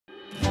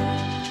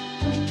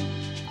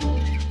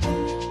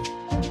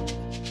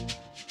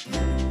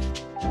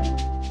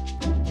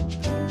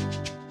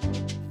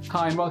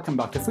Hi and welcome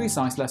back to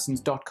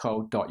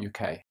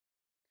freesciencelessons.co.uk.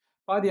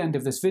 By the end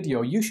of this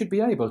video, you should be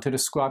able to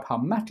describe how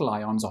metal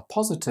ions are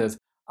positive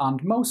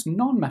and most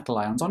non-metal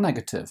ions are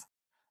negative.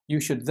 You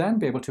should then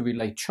be able to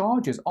relate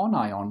charges on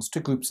ions to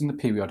groups in the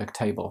periodic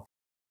table.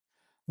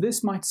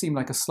 This might seem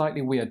like a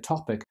slightly weird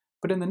topic,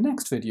 but in the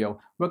next video,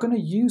 we're going to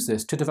use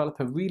this to develop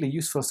a really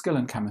useful skill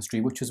in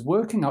chemistry, which is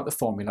working out the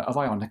formula of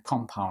ionic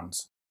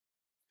compounds.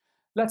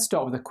 Let's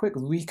start with a quick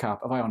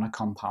recap of ionic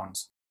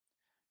compounds.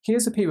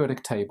 Here's a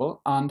periodic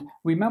table, and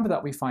remember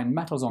that we find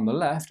metals on the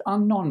left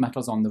and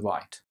non-metals on the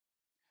right.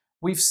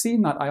 We've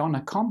seen that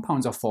ionic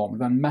compounds are formed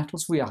when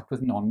metals react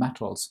with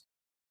non-metals.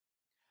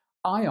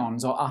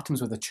 Ions are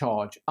atoms with a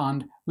charge,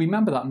 and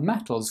remember that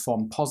metals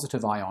form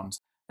positive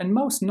ions, and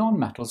most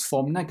non-metals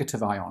form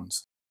negative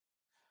ions.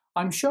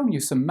 I'm showing you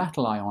some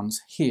metal ions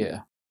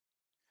here.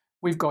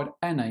 We've got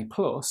Na+,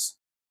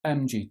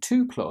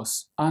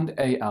 Mg2+, and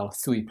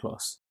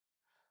Al3+.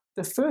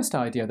 The first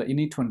idea that you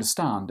need to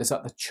understand is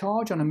that the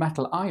charge on a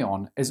metal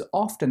ion is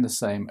often the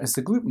same as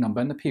the group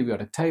number in the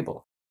periodic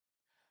table.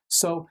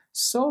 So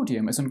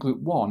sodium is in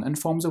group 1 and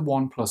forms a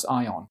 1+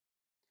 ion.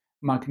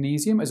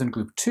 Magnesium is in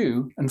group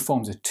 2 and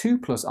forms a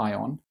 2+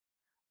 ion.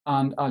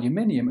 And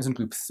aluminium is in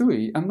group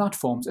 3 and that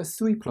forms a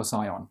 3+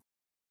 ion.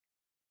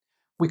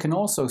 We can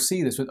also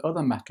see this with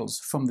other metals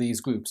from these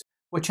groups,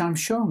 which I'm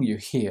showing you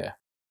here.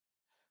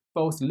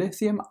 Both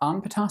lithium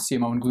and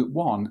potassium are in group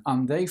 1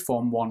 and they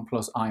form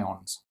 1+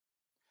 ions.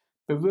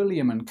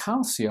 Beryllium and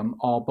calcium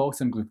are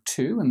both in group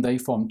 2 and they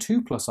form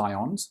 2+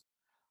 ions,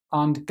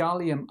 and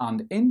gallium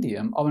and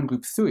indium are in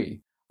group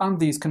 3 and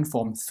these can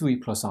form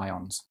 3+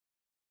 ions.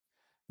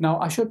 Now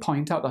I should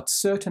point out that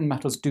certain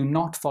metals do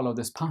not follow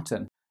this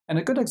pattern, and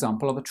a good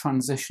example are the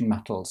transition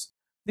metals.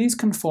 These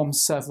can form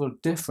several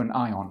different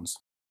ions.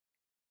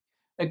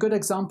 A good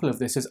example of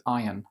this is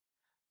iron.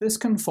 This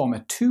can form a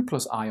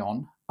 2+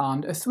 ion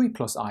and a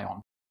 3+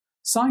 ion.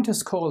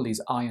 Scientists call these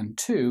iron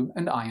 2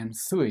 and iron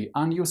 3,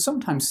 and you'll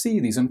sometimes see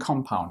these in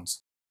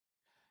compounds.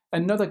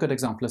 Another good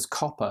example is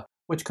copper,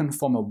 which can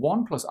form a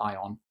 1+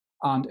 ion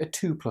and a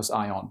 2+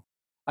 ion.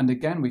 And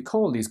again, we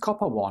call these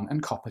copper 1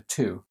 and copper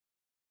 2.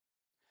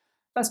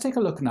 Let's take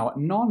a look now at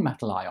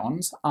non-metal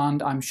ions,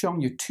 and I'm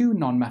showing you two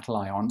non-metal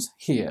ions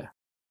here.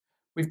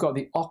 We've got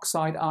the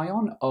oxide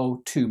ion,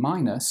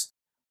 O2-,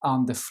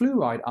 and the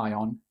fluoride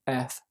ion,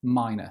 F-.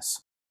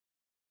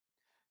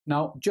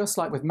 Now, just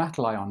like with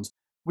metal ions,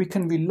 we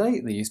can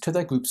relate these to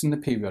their groups in the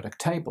periodic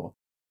table.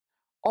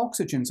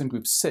 Oxygen's in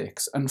group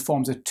 6 and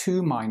forms a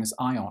 2-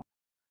 ion.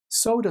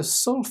 So does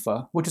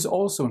sulfur, which is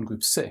also in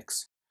group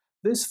 6.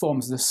 This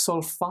forms the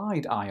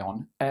sulfide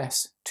ion,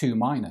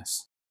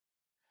 S2-.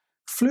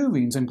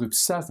 Fluorine's in group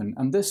 7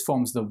 and this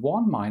forms the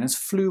 1-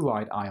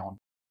 fluoride ion.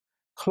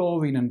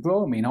 Chlorine and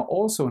bromine are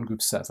also in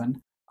group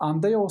 7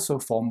 and they also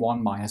form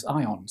 1-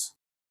 ions.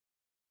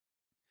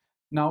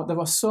 Now, there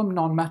are some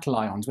non-metal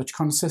ions which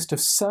consist of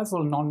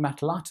several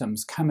non-metal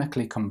atoms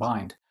chemically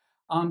combined,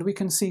 and we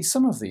can see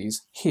some of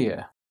these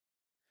here.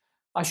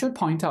 I should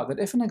point out that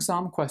if an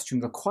exam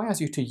question requires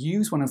you to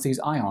use one of these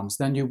ions,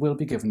 then you will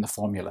be given the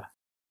formula.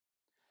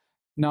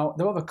 Now,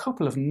 there are a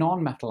couple of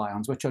non-metal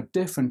ions which are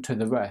different to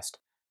the rest,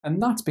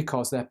 and that's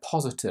because they're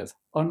positive,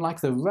 unlike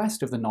the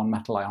rest of the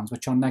non-metal ions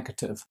which are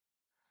negative.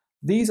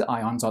 These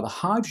ions are the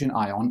hydrogen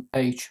ion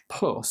H+,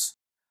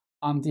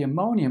 and the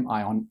ammonium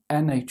ion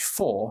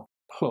NH4+.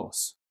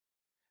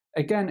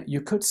 Again,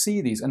 you could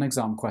see these in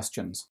exam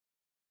questions.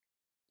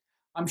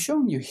 I'm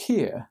showing you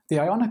here the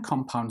ionic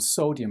compound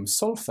sodium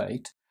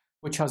sulfate,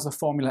 which has the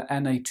formula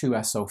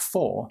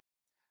Na2SO4,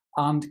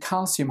 and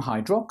calcium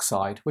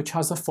hydroxide, which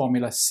has the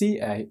formula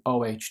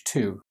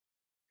CaOH2.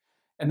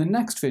 In the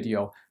next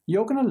video,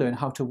 you're going to learn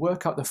how to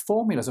work out the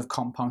formulas of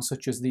compounds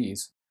such as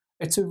these.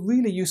 It's a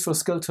really useful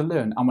skill to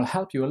learn and will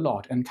help you a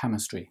lot in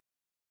chemistry.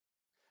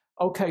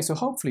 Okay, so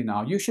hopefully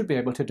now you should be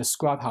able to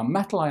describe how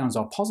metal ions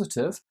are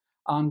positive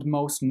and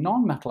most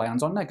non-metal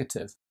ions are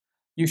negative.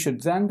 You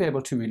should then be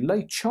able to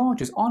relate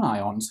charges on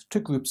ions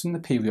to groups in the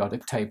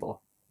periodic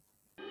table.